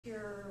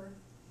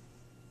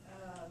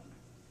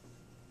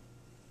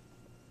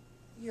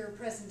your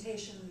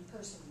presentation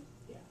personally.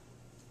 Yeah.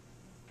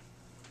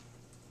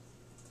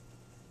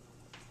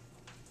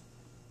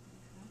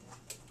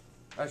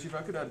 Actually, if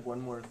I could add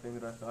one more thing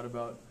that I thought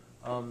about,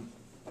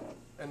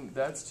 and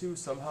that's to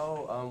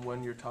somehow,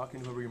 when you're talking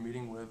to whoever you're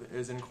meeting with,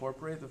 is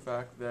incorporate the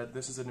fact that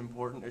this is an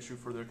important issue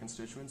for their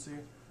constituency.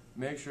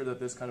 Make sure that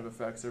this kind of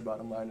affects their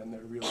bottom line and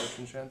their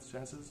re-election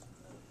chances.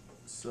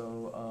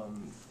 So,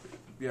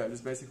 yeah,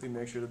 just basically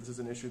make sure that this is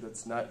an issue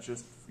that's not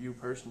just you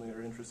personally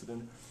are interested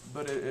in,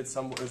 but it's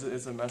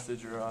a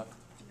message or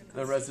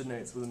that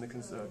resonates within the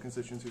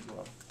constituency as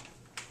well.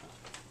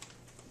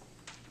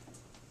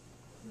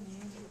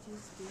 Miriam, did you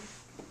speak?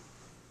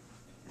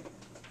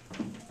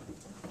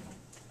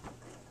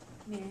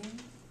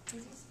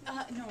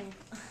 No.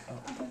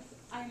 Oh.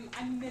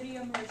 I'm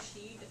Miriam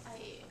Rashid.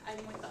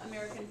 I'm with the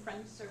American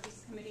Friends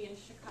Service Committee in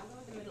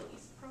Chicago, the Middle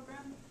East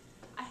program.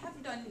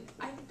 I've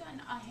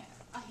done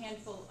a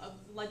handful of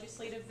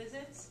legislative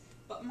visits,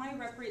 but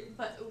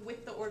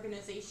with the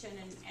organization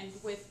and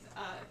with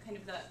kind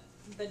of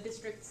the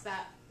districts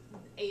that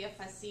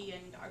AFSC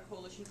and our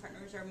coalition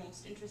partners are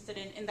most interested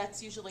in, and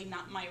that's usually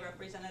not my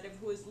representative,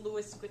 who is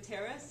Luis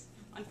Gutierrez,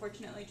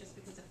 unfortunately, just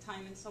because of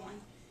time and so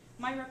on.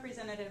 My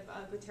representative,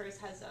 Gutierrez,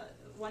 has a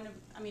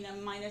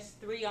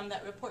 -3 on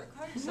that report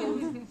card,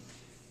 so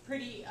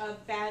pretty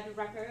bad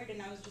record,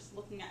 and I was just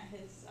looking at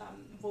his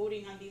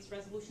voting on these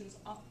resolutions,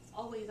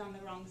 always on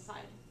the wrong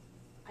side.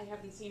 I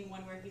haven't seen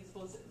one where he's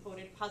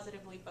voted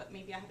positively, but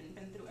maybe I haven't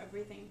been through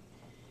everything.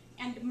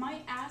 And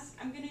my ask,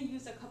 I'm going to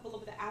use a couple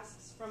of the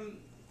asks from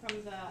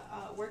the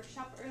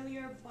workshop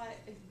earlier, but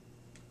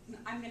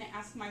I'm going to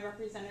ask my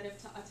representative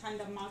to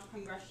attend a mock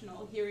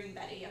congressional hearing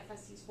that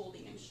AFSC is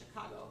holding in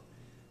Chicago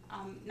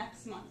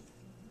next month.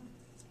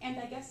 And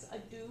I guess a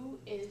do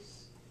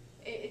is,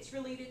 it's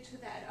related to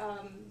that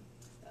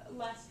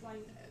last one,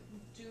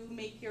 do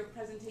make your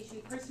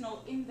presentation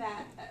personal in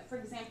that, for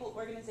example,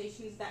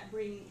 organizations that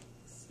bring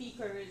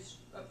speakers,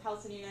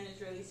 Palestinian and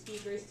Israeli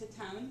speakers to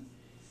town,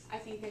 I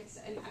think it's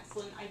an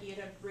excellent idea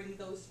to bring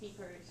those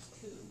speakers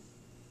to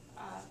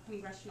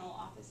congressional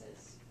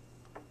offices.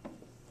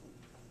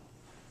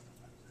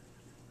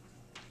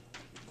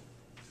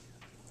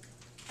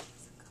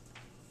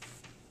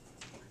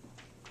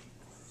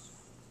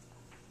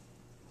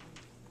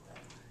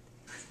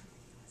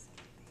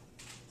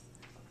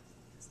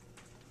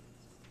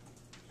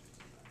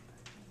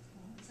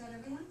 Is that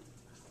everyone?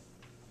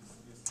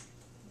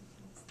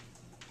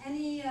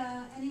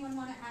 Anyone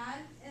want to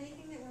add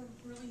anything that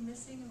we're really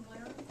missing and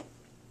glaring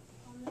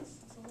on this?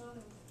 It's a lot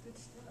of good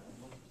stuff.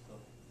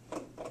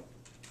 Oh,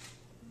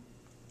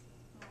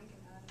 we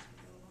can add it.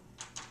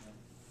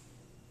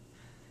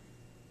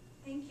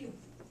 Thank you.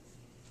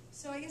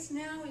 So I guess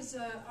now is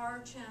our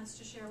chance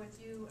to share with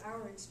you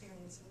our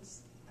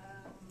experiences,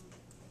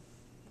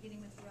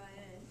 beginning with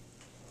Ryan.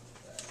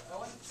 I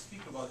want to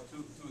speak about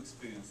two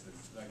experiences,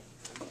 like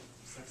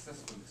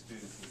successful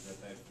experiences that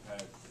I've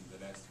had in the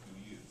last few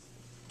years.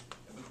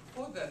 But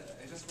before that,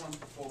 I just want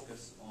to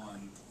focus on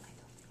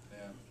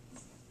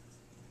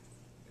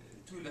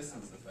two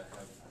lessons that I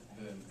have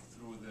learned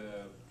through the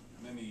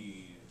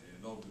many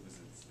lobby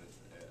visits that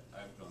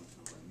I've gone to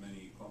and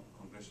many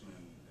congressional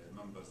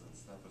members and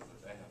staffers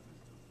that I have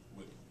met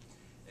with.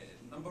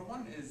 Number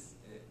one is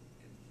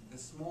the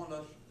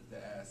smaller the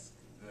ask,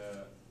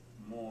 the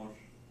more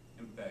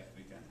impact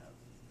we can have.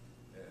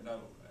 Now,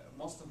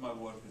 most of my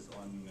work is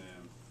on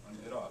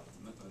Iraq,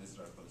 not on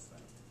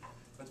Israel-Palestine.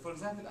 But for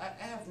example, I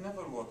have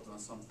never worked on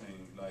something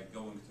like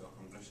going to a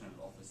congressional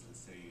office and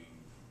saying,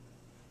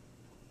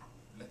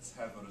 let's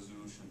have a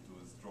resolution to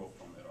withdraw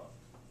from Iraq.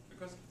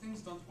 Because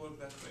things don't work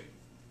that way.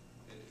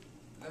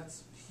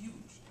 That's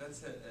huge.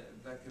 That's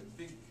like a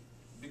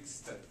big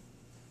step.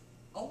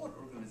 Our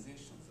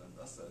organizations and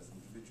us as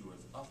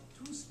individuals are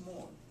too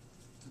small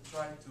to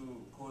try to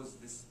cause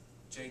this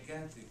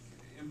gigantic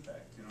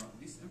impact. You know,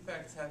 these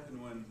impacts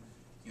happen when,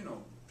 you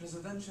know,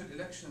 presidential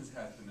elections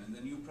happen and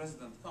the new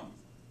president comes.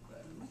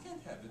 We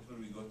can't have it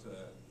when we go to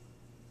a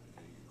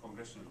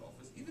congressional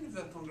office. Even if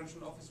that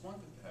congressional office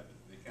wanted to have it,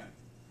 they can't.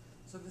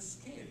 So the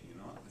scale, you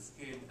know, the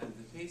scale and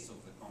the pace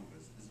of the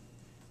Congress is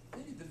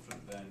very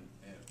different than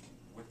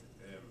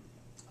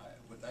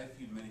what I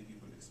feel many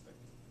people expect.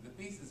 The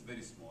pace is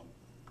very small,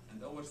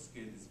 and our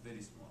scale is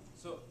very small.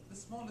 So the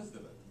smaller is the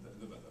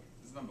better.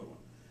 Is number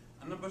one.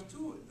 And number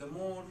two, the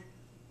more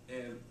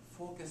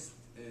focused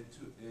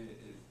to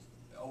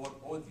our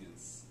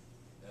audience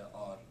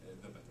are,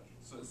 the better.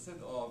 So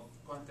instead of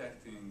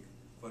contacting,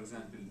 for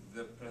example,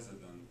 the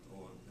president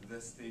or the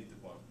State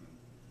Department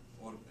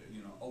or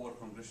our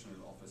congressional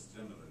office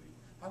generally,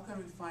 how can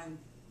we find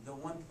the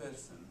one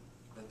person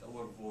that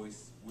our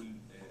voice will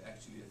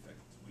actually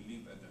affect, will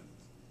leave a dent?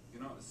 You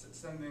know,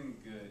 sending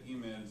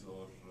emails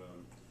or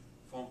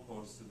phone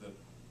calls to the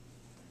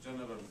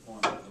general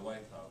phone of the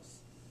White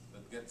House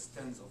that gets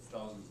tens of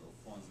thousands of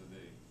phones a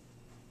day,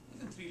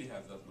 doesn't really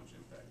have that much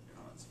impact. You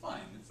know, it's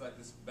fine. It's like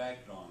this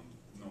background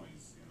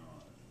noise. You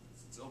know,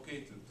 it's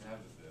okay to have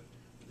it there.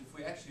 But if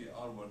we actually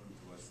are working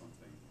towards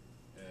something,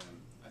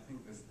 I think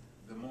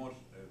the more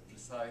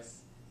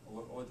precise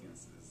our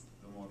audience is,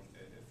 the more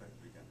effect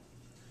we can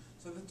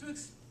have. So the two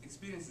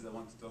experiences I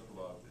want to talk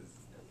about is,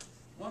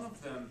 one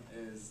of them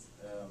is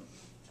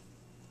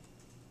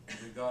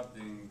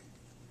regarding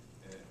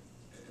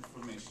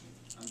information,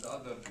 and the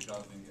other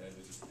regarding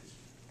legislation.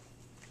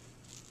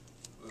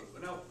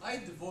 Now, I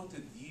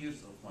devoted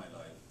years of my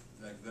life,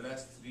 like the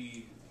last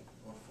 3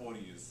 or 4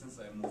 years since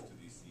I moved to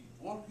DC,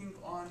 working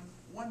on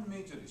one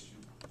major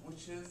issue,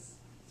 which is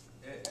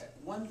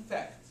one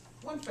fact.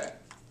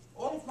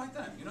 All of my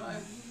time, you know,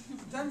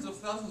 tens of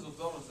thousands of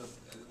dollars that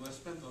were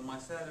spent on my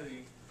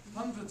salary,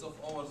 hundreds of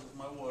hours of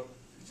my work,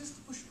 just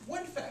to push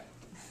one fact.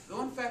 The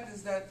one fact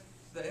is that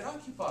the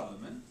Iraqi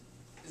parliament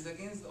is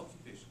against the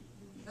occupation.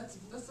 That's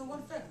the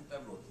one fact that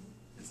I wrote.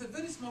 It's a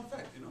very small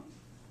fact, you know.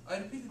 I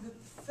repeated it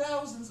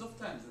thousands of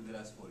times in the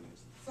last 4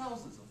 years.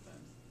 Thousands of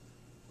times.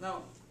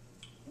 Now,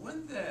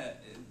 when there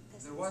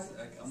was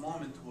like a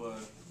moment where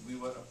we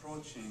were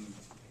approaching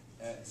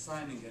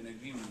signing an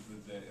agreement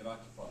with the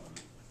Iraqi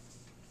parliament,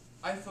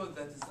 I thought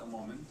that is a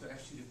moment to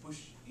actually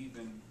push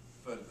even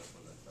further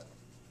for that fact.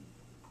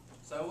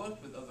 So I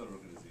worked with other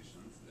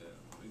organizations,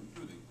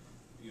 including,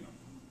 you know,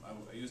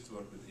 I used to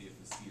work with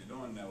AFSC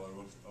alone. Now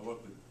I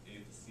work with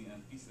AFSC and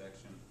Peace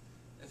Action,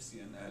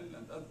 FCNL,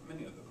 and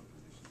many other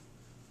organizations.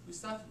 We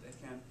started a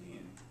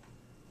campaign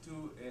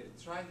to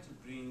try to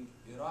bring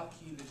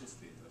Iraqi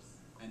legislators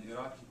and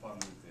Iraqi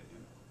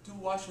parliamentarians to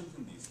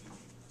Washington, D.C.,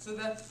 so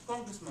that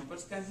Congress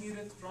members can hear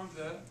it from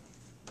the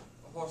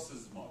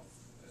horse's mouth.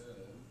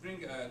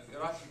 Bring an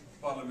Iraqi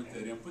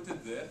parliamentarian, put him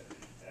there,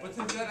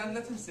 and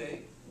let him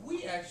say,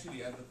 we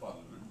actually at the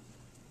parliament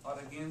are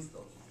against the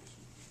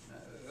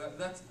occupation.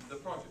 That's the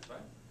project,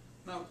 right?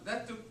 Now,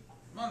 that took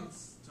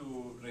months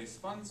to raise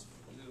funds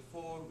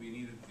for. We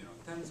needed, you know,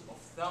 tens of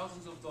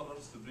thousands of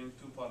dollars to bring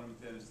 2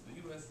 parliamentarians to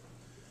the U.S.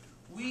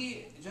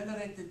 We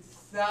generated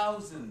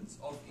thousands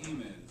of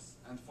emails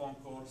and phone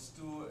calls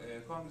to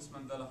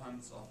Congressman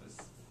Delahunt's office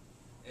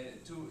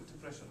to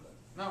pressure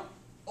that. Now,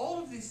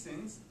 all of these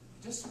things,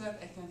 just so that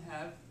I can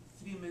have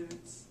 3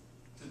 minutes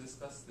to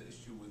discuss the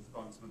issue with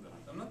Congressman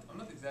Delahunt. I'm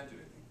not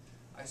exaggerating.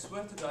 I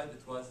swear to God,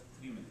 it was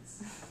 3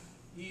 minutes.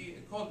 He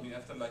called me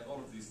after like all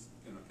of these,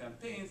 you know,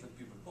 campaigns and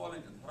people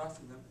calling and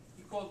harassing them.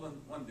 He called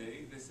one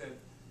day. They said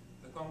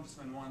the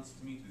congressman wants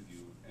to meet with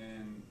you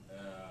in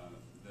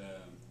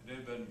the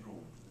Ruebner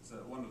room. It's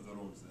one of the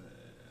rooms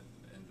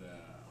in the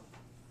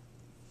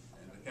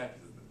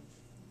Capitol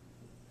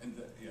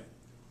building.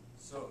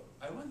 So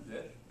I went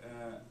there,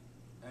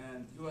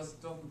 and he was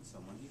talking to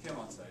someone. He came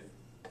outside.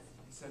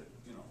 He said,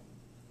 you know,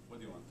 what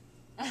do you want?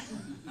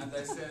 And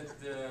I said,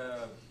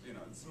 you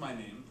know, this is my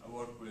name. I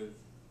work with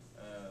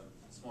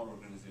a small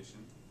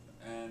organization,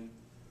 and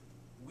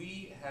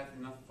we have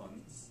enough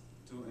funds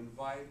to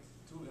invite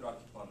 2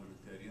 Iraqi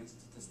parliamentarians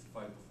to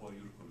testify before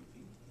your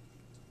committee.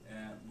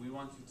 We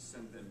want you to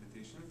send the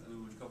invitations, and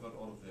we will cover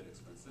all of their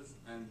expenses.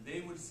 And they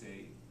will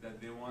say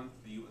that they want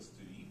the U.S.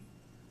 to leave,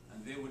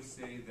 and they will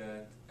say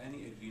that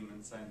any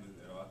agreement signed with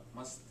Iraq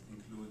must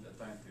include a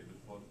timetable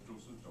for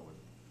troops withdrawal.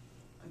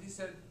 And he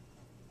said,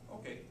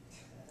 okay.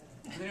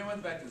 And then he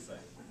went back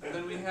inside. And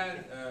then we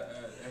had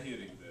a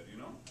hearing there, you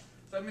know?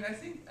 So I mean, I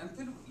think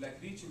until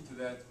like reaching to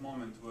that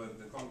moment where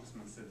the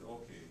congressman said,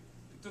 okay,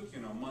 it took,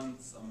 you know,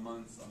 months and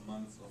months and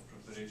months of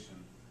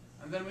preparation.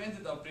 And then we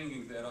ended up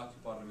bringing the Iraqi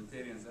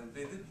parliamentarians, and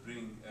they did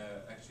bring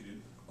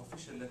actually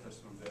official letters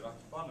from the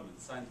Iraqi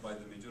parliament signed by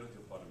the majority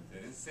of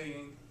parliamentarians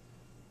saying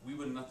we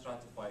will not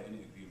ratify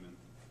any agreement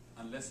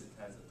unless it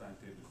has a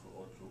timetable for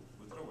all troop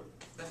withdrawal.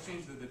 That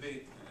changed the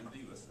debate in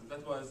the U.S. And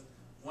that was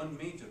one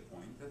major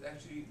point that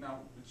actually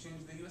now will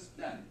change the U.S.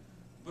 plan.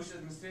 Bush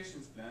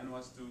administration's plan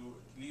was to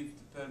leave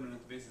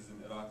permanent bases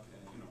in Iraq,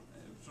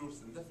 troops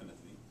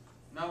indefinitely.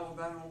 Now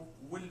Obama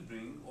will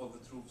bring all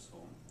the troops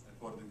home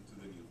according to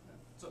the new plan.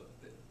 So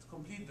it's a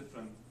complete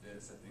different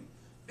setting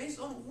based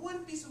on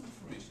one piece of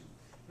information.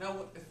 Now,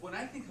 when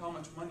I think how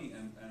much money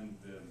and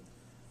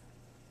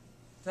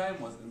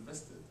time was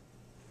invested,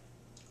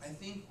 I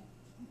think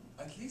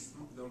at least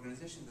the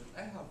organization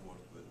that I have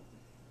worked with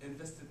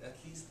invested at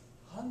least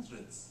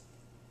hundreds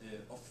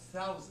of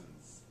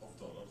thousands of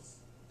dollars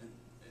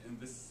in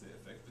this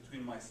effect,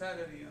 between my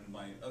salary and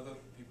my other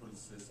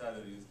people's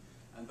salaries,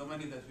 and the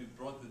money that we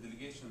brought the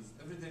delegations.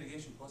 Every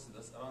delegation costed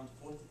us around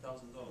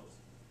 $40,000.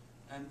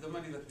 And the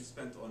money that we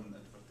spent on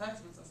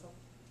advertisements and stuff.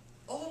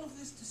 All of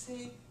this to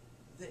say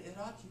the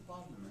Iraqi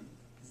parliament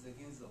is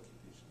against the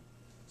occupation.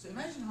 So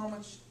imagine how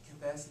much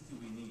capacity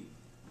we need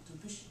to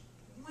push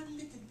one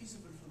little piece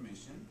of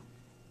information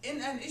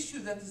in an issue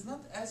that is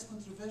not as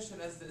controversial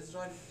as the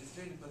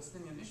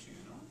Israeli-Palestinian issue,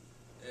 you know?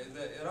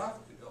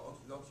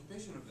 The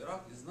occupation of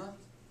Iraq is not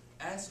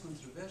as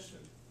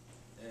controversial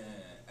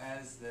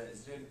as the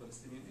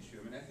Israeli-Palestinian issue.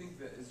 I mean, I think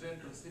the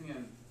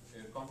Israeli-Palestinian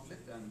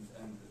conflict and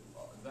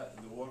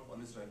the work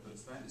on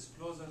Israel-Palestine is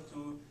closer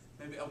to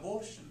maybe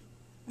abortion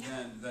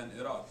than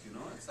Iraq, you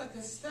know? It's like a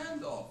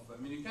standoff.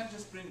 I mean, you can't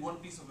just bring one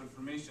piece of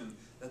information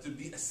that would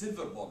be a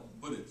silver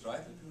bullet,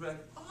 right? And people are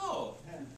like, oh,